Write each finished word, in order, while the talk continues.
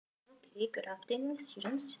Okay, good afternoon,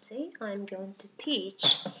 students. Today I'm going to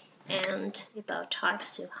teach about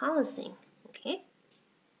types of housing. Okay,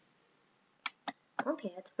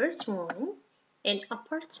 at first one, an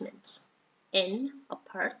apartment, an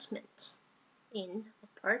apartment, in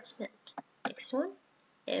apartment. Next one,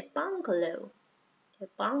 a bungalow, a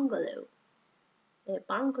bungalow, a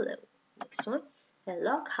bungalow. Next one, a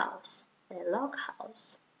log house, a log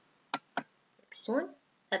house. Next one,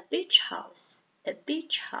 a beach house, a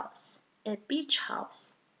beach house, a beach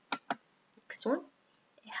house. Next one,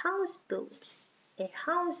 a houseboat, a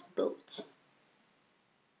houseboat.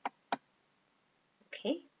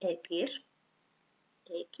 Okay, egir,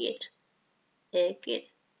 egir, egir.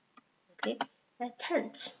 Okay, a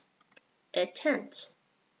tent, a tent,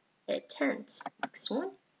 a tent. Next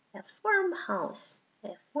one, a farmhouse,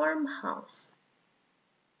 a farmhouse.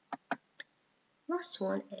 Last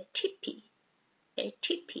one, a teepee, a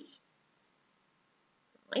teepee.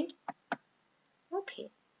 Right? Okay,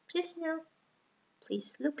 just now,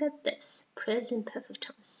 please look at this present perfect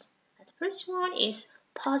tense. The first one is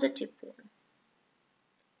positive form.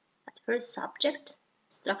 At first subject,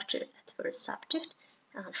 structure at first subject,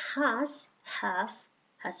 and has, have,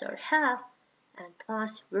 has or have, and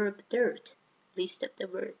plus verb third, list of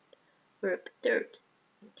the verb third.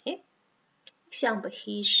 Okay. Example,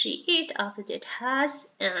 he, she, it, after that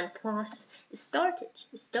has, and plus started.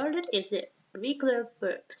 Started is a regular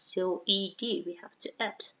verb, so ed we have to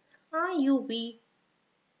add. I, you, we,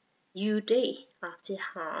 you, they, after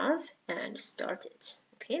have and started.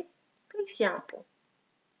 Okay. For example,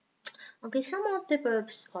 okay, some of the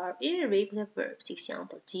verbs are irregular verbs.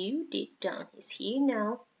 Example, do, did, done. Is he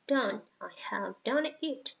now done? I have done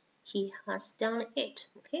it. He has done it.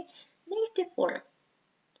 Okay, negative form.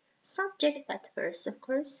 Subject at first, of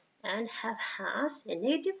course, and have, has. In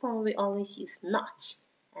negative form, we always use not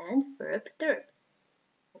and verb third.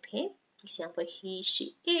 Okay, example, he,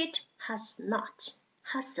 she, it has not,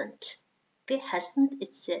 hasn't. Okay, hasn't,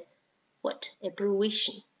 it's a what?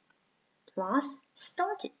 Abbreviation. Plus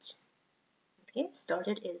started. Okay,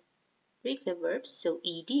 started is regular verbs, so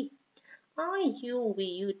ed. I, you, we,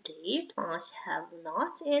 you, they, plus have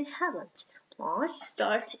not and haven't, plus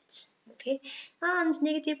started. Okay, and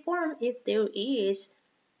negative form, if there is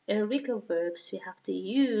irregular verbs, we have to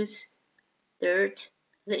use third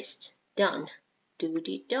list, done, do,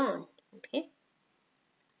 did, done. Okay.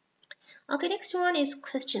 Okay, next one is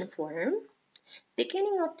question form.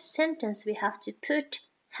 Beginning of the sentence, we have to put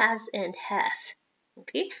has and have.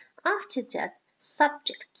 Okay, after that,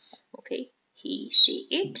 subjects. Okay, he, she,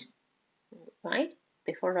 it, right?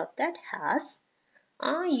 Before of that, has.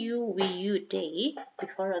 I, you, we, you, they.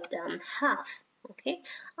 Before of them, have. Okay,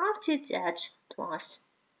 after that, plus.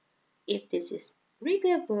 If this is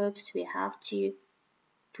regular verbs, we have to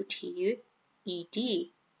put here ed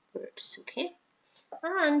verbs. Okay,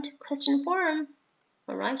 and question form.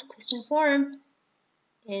 All right, question form.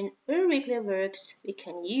 In irregular verbs, we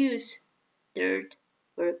can use third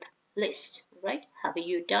verb list, right? Have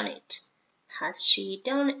you done it? Has she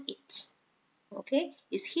done it? Okay,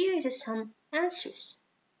 here is some answers.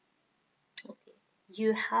 Okay,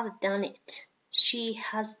 you have done it. She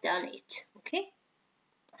has done it. Okay,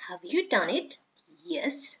 have you done it?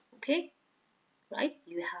 Yes. Okay, right?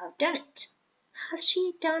 You have done it. Has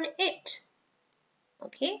she done it?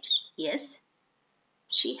 Okay, yes,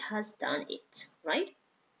 she has done it, right?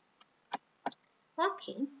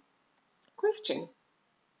 Okay, question.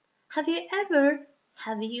 Have you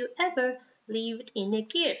ever lived in a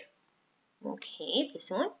gear? Okay,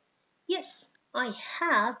 this one. Yes, I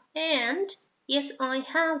have, and yes, I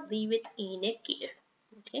have lived in a gear.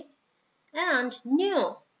 Okay, and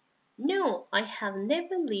no, I have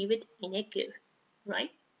never lived in a gear.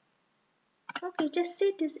 Right? Okay, just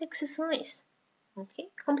say this exercise. Okay,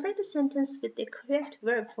 complete the sentence with the correct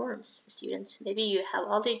verb forms, students. Maybe you have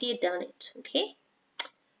already done it. Okay,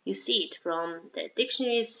 you see it from the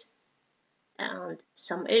dictionaries and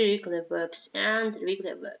some irregular verbs and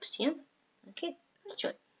regular verbs. Yeah. Okay. First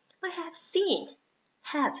one. I have seen.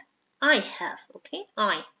 Have. I have. Okay.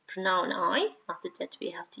 I. Pronoun I. After that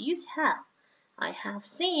we have to use have. I have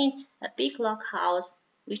seen a big log house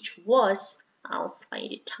which was outside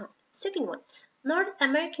the town. Second one. North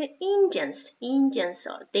American Indians. Indians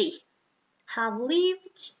are they. Have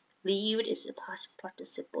lived. Lived is a past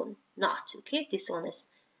participle not. Okay. This one is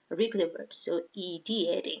a regular verb. So ed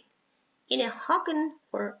adding. In a Hagen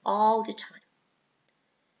for all the time.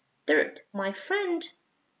 Third, my friend.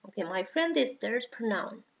 Okay, my friend is third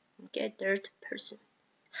pronoun. Okay, third person.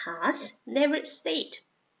 Has never stayed.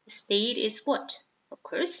 Stayed is what? Of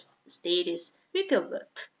course, stayed is regular verb.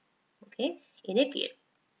 Okay, in a gear.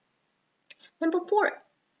 Number 4.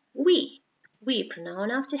 We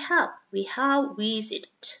pronoun after have. We have visited.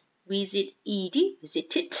 Visit, ed,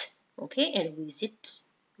 visited. Okay, and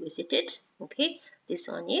visited. Okay, this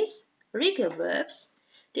one is regular verbs.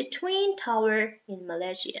 The Twin Tower in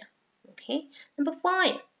Malaysia. Okay, number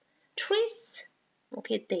 5. Trees.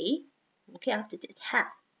 Okay, they. Okay, after that have.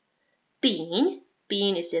 Been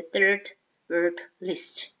is the third verb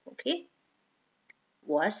list. Okay,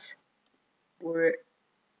 was, were.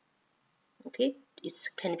 Okay, it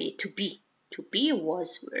can be to be,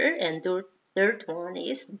 was, were, and the third one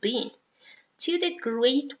is been. To the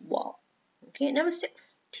Great Wall. Okay, number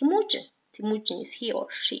 6. Temujin is he or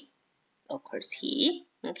she. Of course, he.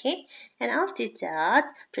 Okay, and after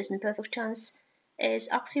that, present perfect tense is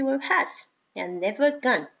auxiliary verb has, and never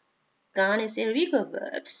gone. Gone is irregular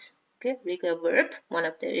verbs. Okay, regular verb, one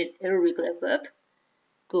of the irregular verb.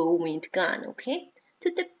 Go, went, gone. Okay,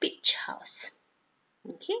 to the beach house.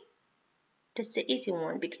 Okay, that's the easy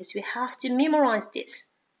one because we have to memorize this.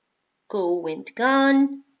 Go, went,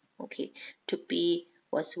 gone. Okay, to be,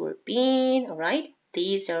 was, were, been. All right,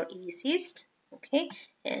 these are easiest. Okay,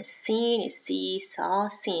 and seen is see, saw,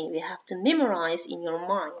 seen. We have to memorize in your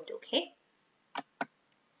mind. Okay.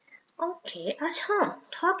 Okay, at home,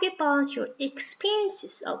 talk about your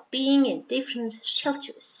experiences of being in different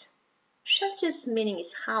shelters. Shelters meaning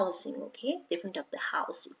is housing, okay? Different of the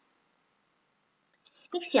housing.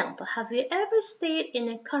 Example, have you ever stayed in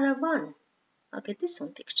a caravan? Okay, this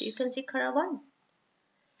one picture, you can see caravan.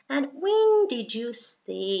 And when did you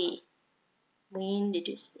stay? When did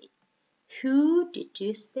you stay? Who did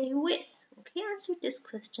you stay with? Okay, answer these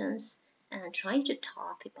questions and try to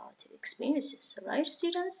talk about your experiences, alright,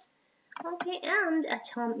 students? Okay, and at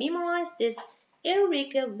home, memorize these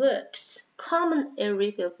irregular verbs, common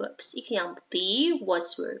irregular verbs. Example, be,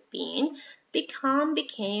 was, were, been, become,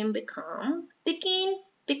 became, become, begin,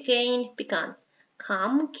 began, begun,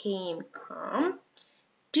 come, came, come,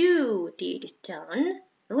 do, did, done,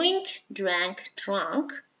 drink, drank,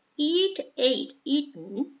 drunk, eat, ate,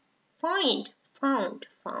 eaten, find, found,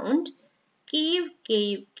 found, give,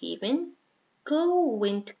 gave, given, go,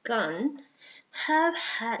 went, gone, have,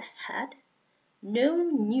 had, know,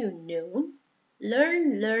 knew, known,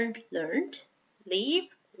 learn, learned, learned, leave,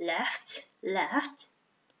 left, left,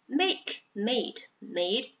 make, made,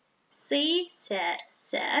 made, say, said,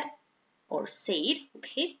 said, or said,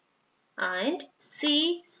 okay, and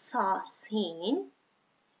see, saw, seen,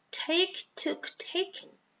 take, took, taken,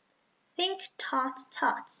 think, taught,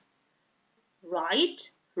 taught,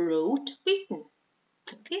 write, wrote, written.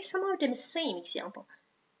 Okay, some of them same example.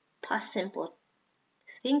 Past simple,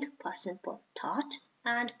 think, past simple, taught,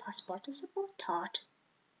 and past participle, taught.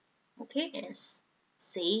 Okay, and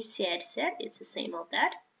say, said, said, it's the same of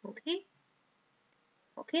that. Okay.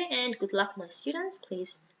 Okay, and good luck, my students.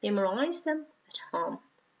 Please memorize them at home.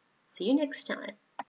 See you next time.